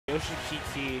Yoshi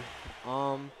Kiki.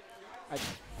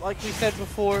 Like we said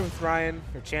before with Ryan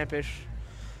or Champish,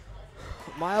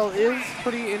 MiLe is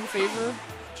pretty in favor,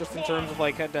 just in terms of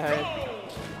like head-to-head.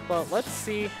 But let's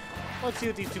see what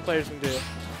these two players can do.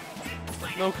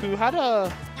 Noku had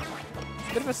a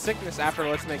bit of a sickness after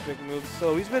Let's Make Big Moves,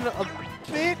 so he's been a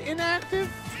bit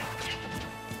inactive,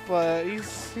 but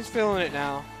he's feeling it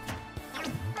now.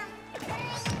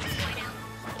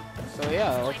 So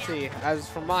yeah, let's see. As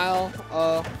for MiLe,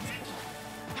 I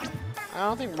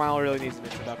don't think MiLe really needs an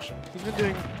introduction. He's been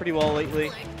doing pretty well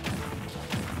lately.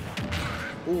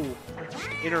 Ooh, just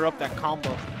interrupt that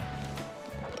combo.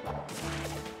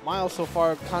 MiLe so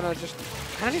far kind of just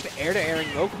air-to-airing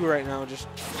Noku right now, just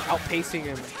outpacing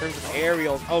him in terms of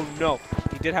aerials. Oh no,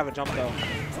 he did have a jump though.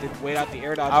 Did wait out the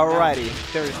air dodge. Alrighty.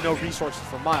 There is no resources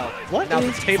for MiLe. What now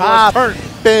is the table is turned.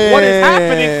 What is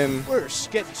happening? We're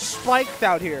getting spiked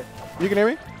out here. You can hear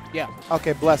me? Yeah.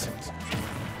 Okay, blessings.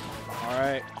 All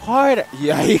right. Hard.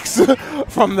 Yikes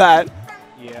from that.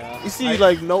 Yeah. You see,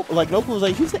 Noku was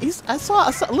like, I saw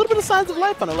a little bit of signs of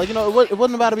life on it. Like, you know, it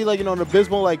wasn't about to be like, you know, an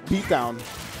abysmal like beatdown.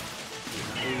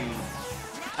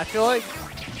 I feel like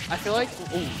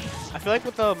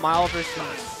with the MiLe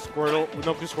versus Squirtle, with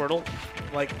Noku Squirtle,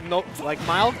 like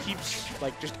MiLe keeps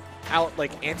like just out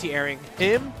like anti-airing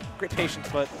him. Great patience,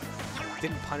 but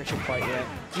didn't punish him quite yet.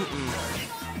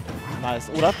 Nice.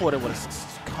 What I thought it was,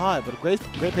 God, but great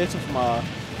patience from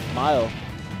MiLe.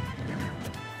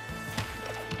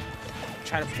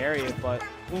 Try to parry it, but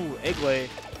ooh, egg lay.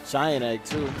 Giant egg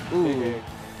too. Ooh.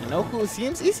 Noku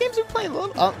seems to be playing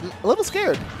a little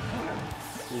scared.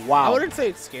 Wow. I wouldn't say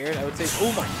it's scared. I would say,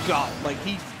 oh my god, like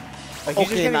he's. Like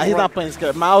okay, now he's not playing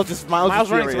scared. MiLe's just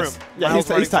running through him. Yeah, Miles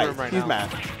he's tight. Right he's now. mad.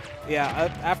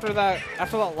 Yeah, after that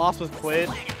loss with Quid,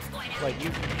 like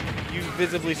I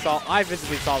visibly saw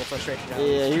the frustration.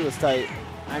 Yeah, he was tight.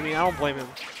 I mean, I don't blame him.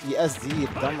 He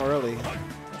SD'd dumb early.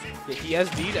 Yeah, he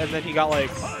SD'd and then he got like,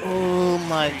 oh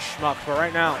my schmuck. But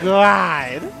right now,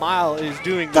 God, MiLe is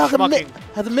doing the schmucking.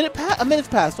 Has a minute's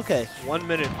passed. Okay. 1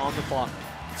 minute on the clock.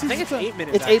 I think it's 8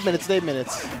 minutes. It's 8 minutes. It's 8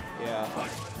 minutes. Yeah.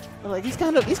 But like he's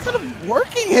kind of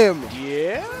working him.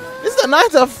 Yeah. This is a 9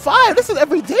 to 5. This is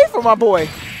every day for my boy.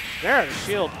 There at a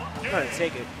shield. I'm gonna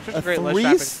take it. Such a great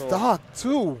 3 stock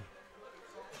too.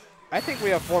 I think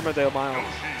we have Forma de MiLe.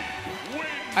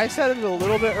 I said it a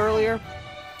little bit earlier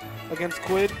against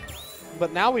Quid,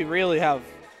 but now we really have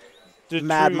the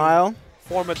Mad MiLe.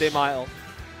 Forma de MiLe.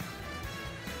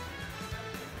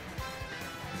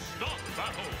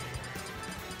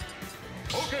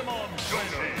 Pokemon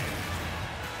Trainer.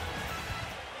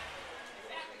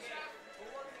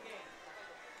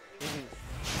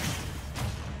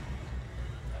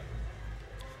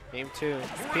 Game 2.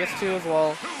 PS2 as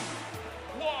well.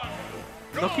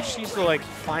 Noku just needs to like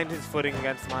find his footing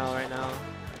against MiLe right now.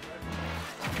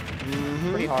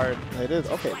 Pretty hard. It is.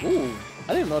 Okay. Ooh.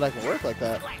 I didn't know that could work like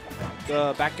that.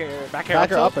 The back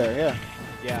air up air, yeah.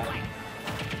 Yeah.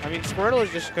 I mean, Squirtle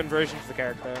is just conversion to the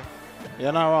character.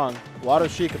 You're not wrong. Water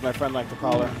Chic, as my friend liked to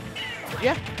call her.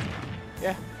 Yeah.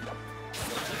 Yeah.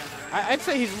 I'd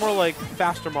say he's more like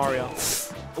Faster Mario.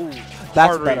 Ooh.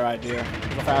 That's a better idea.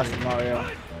 Faster Mario.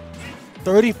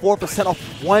 34% off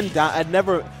one down. I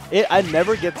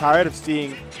never get tired of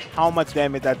seeing how much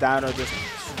damage that downer just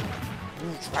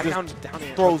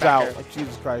throws out. Like,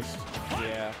 Jesus Christ.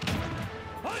 Yeah.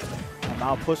 And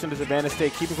now pushing this advantage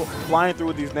state, keeping flying through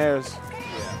with these nairs.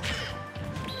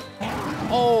 Yeah.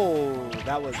 Oh,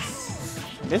 that was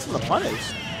missing the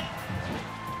punish.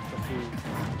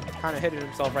 Kind of hitting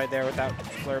himself right there with that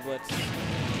flare blitz.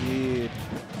 Dude.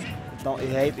 You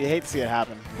hate to see it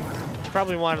happen.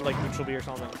 Probably wanted like neutral B or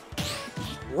something.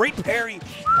 Great parry.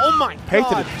 Oh my Parry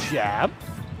god. to the jab.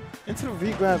 Into the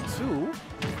V-grab too.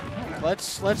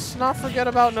 Let's not forget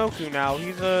about Noku now.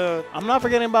 I'm not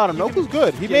forgetting about him. Noku's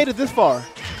good. He made it this far.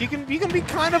 He can be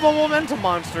kind of a momentum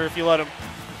monster if you let him.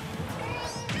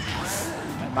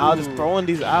 MiLe just throwing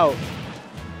these out.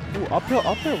 Ooh, uphill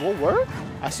will work?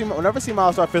 Whenever I see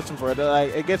MiLe start fishing for it,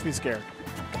 it gets me scared.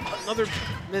 Another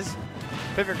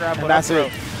pivot grab, and that's it.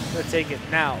 Gonna take it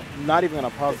now. Not even gonna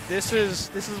pump. This is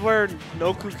where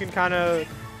Noku can kind of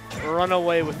run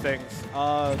away with things.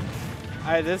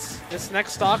 This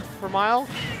next stock for MiLe,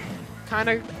 kind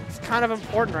of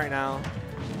important right now.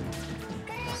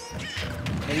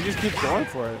 And he just keeps going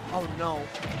for it. Oh no!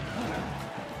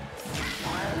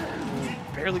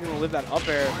 Barely gonna live that up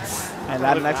air. And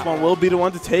that next one will be the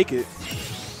one to take it.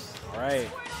 All right.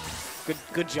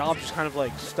 Good job just kind of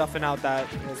like stuffing out that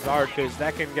guard, because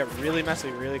that can get really messy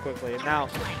really quickly. And now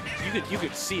you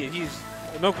could see it.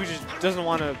 Noku just doesn't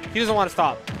want to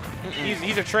stop.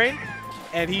 He's a train.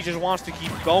 and he just wants to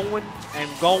keep going and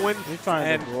going. He's trying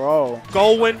and to grow.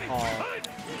 Going. Oh.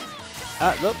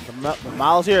 Look, the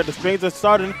miles here. The strings are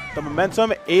starting. The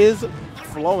momentum is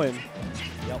flowing.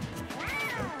 Yep.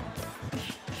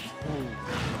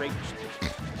 Ooh, great.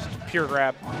 Pure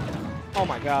grab. Oh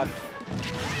my god.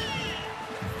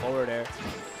 Forward air.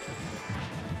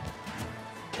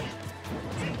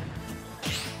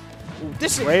 Ooh,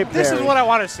 this is what I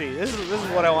want to see. This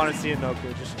is what I want to see in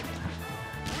Noku. Just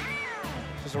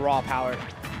raw power.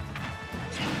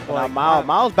 Now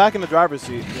Miles back in the driver's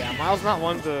seat. Yeah, Miles not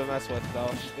one to mess with though.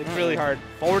 It's really hard.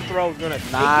 Forward throw is gonna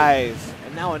take it.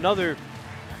 And now another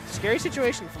scary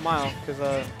situation for Miles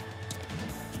because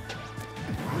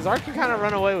Zark can kind of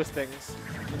run away with things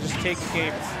and just take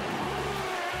games.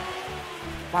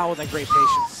 Wow, with that great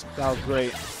patience. That was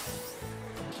great.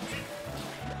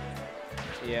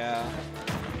 Yeah,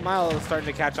 Miles is starting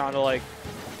to catch on to like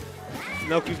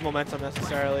Noku's momentum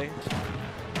necessarily.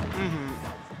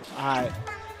 Alright.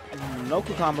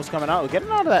 Noku combo's coming out. Getting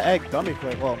out of that egg dummy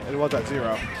quick. Well, it was at 0.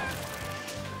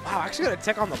 Wow, actually got a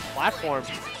tech on the platform.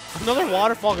 Another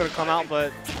waterfall gonna come out,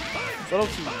 but a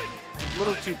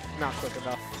little too not quick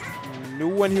enough. Knew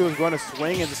when he was going to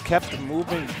swing and just kept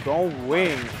moving,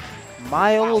 going.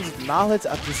 Miles' knowledge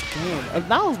of this game.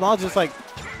 Miles' knowledge is like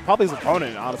probably his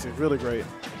opponent, honestly. Really great.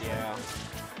 Yeah.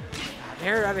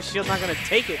 Air out of shield not gonna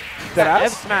take it. That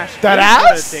F smash. That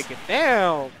ass? Gonna take it.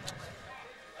 Damn.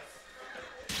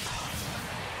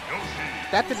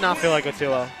 That did not feel like a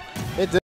 2-0.